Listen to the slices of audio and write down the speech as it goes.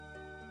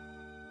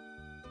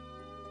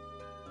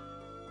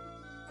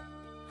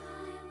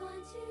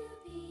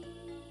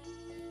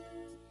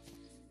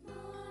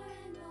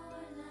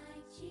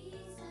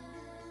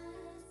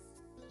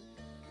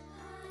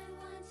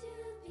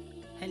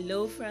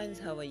Hello, friends,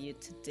 how are you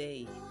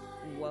today?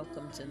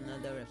 Welcome to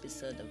another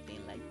episode of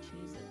Being Like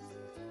Jesus.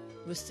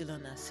 We're still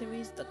on our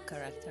series, The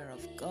Character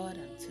of God,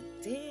 and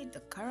today the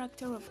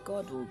character of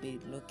God we'll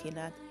be looking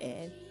at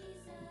is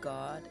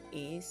God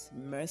is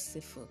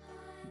merciful.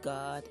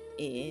 God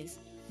is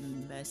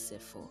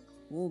merciful.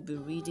 We'll be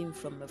reading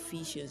from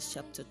Ephesians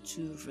chapter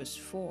 2, verse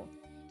 4.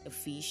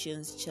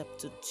 Ephesians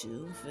chapter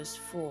 2, verse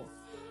 4.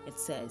 It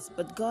says,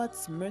 "But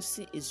God's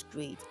mercy is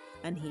great,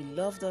 and He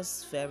loved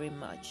us very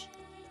much.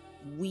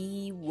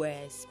 We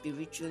were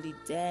spiritually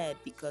dead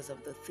because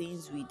of the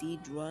things we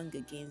did wrong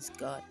against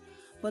God,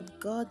 but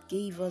God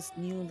gave us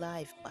new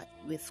life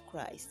with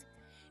Christ.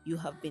 You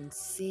have been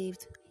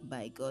saved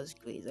by God's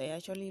grace." I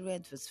actually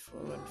read verse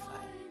 4 and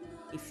 5.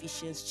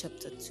 Ephesians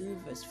chapter 2,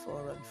 verse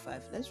 4 and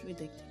 5. Let's read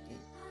it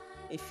again.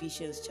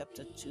 Ephesians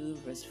chapter 2,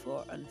 verse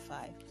 4 and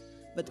 5.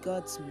 "But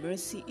God's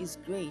mercy is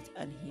great,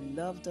 and He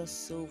loved us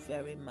so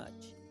very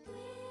much.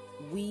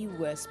 We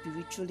were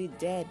spiritually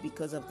dead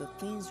because of the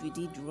things we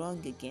did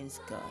wrong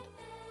against God,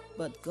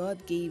 but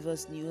God gave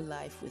us new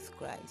life with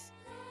Christ.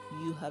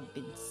 You have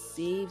been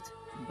saved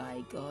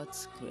by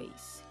God's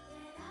grace."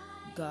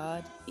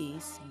 God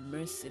is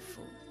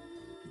merciful.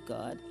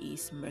 God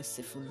is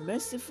merciful.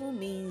 Merciful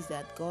means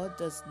that God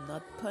does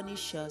not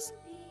punish us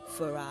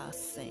for our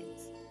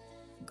sins.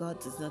 God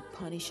does not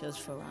punish us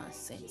for our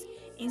sins.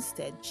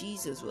 Instead,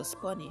 Jesus was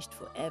punished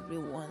for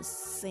everyone's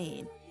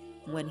sin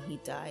when He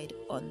died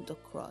on the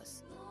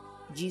cross.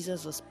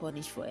 Jesus was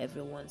punished for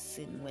everyone's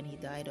sin when He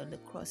died on the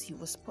cross. He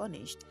was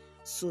punished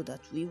so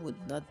that we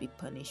would not be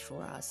punished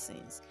for our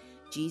sins.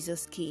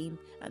 Jesus came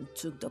and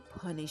took the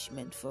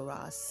punishment for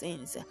our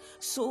sins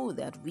so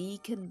that we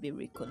can be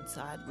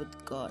reconciled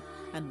with God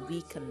and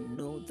we can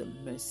know the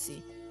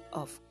mercy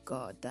of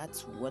God.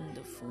 That's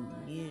wonderful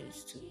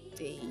news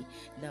today.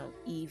 Now,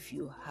 if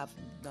you have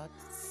not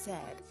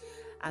said,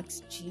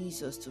 ask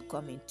Jesus to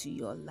come into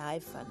your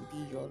life and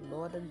be your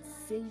Lord and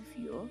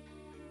Savior,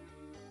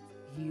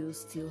 you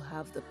still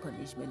have the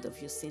punishment of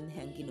your sin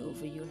hanging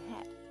over your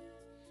head.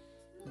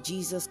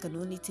 Jesus can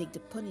only take the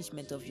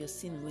punishment of your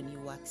sin when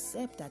you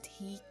accept that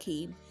He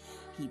came,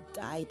 He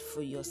died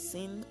for your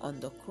sin on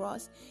the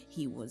cross,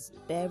 He was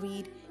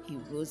buried, He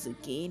rose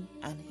again,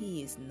 and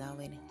He is now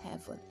in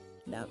heaven.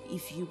 Now,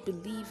 if you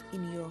believe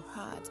in your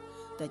heart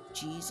that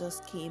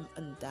Jesus came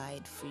and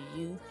died for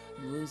you,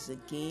 rose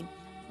again,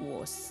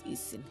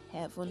 is in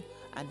heaven,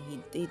 and He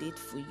did it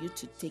for you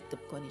to take the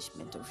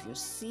punishment of your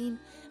sin,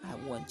 I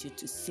want you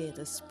to say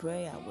this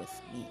prayer with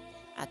me.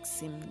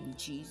 Ask Him,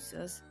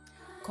 Jesus,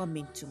 come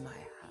into my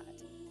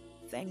heart.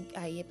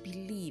 I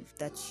believe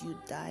that you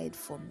died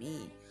for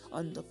me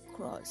on the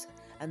cross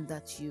and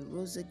that you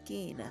rose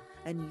again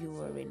and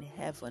you are in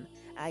heaven.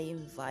 I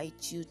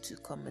invite you to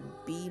come and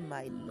be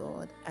my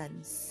Lord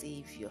and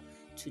Savior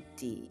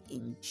today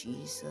in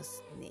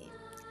Jesus' name.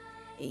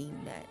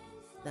 Amen.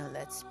 Now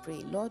let's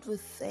pray. Lord, we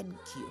thank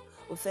you.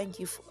 We thank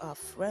you for our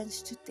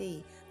friends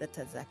today that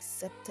has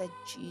accepted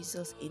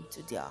Jesus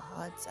into their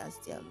hearts as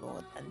their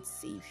Lord and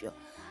Savior.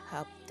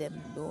 Help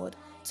them, Lord,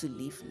 to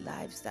live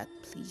lives that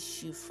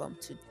please you from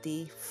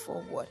today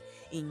forward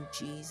in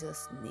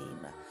Jesus'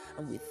 name.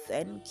 And we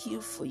thank you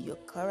for your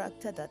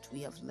character that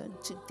we have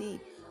learned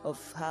today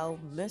of how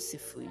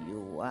merciful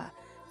you are.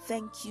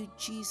 Thank you,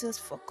 Jesus,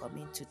 for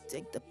coming to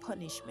take the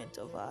punishment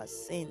of our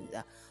sins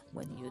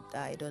when you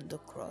died on the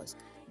cross.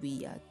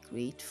 We are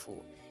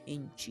grateful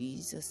in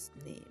Jesus'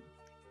 name.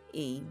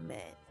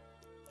 Amen.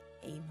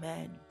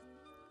 Amen.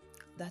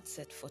 That's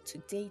it for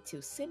today.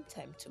 Till same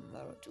time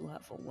tomorrow. Do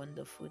have a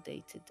wonderful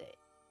day today.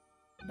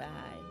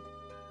 Bye.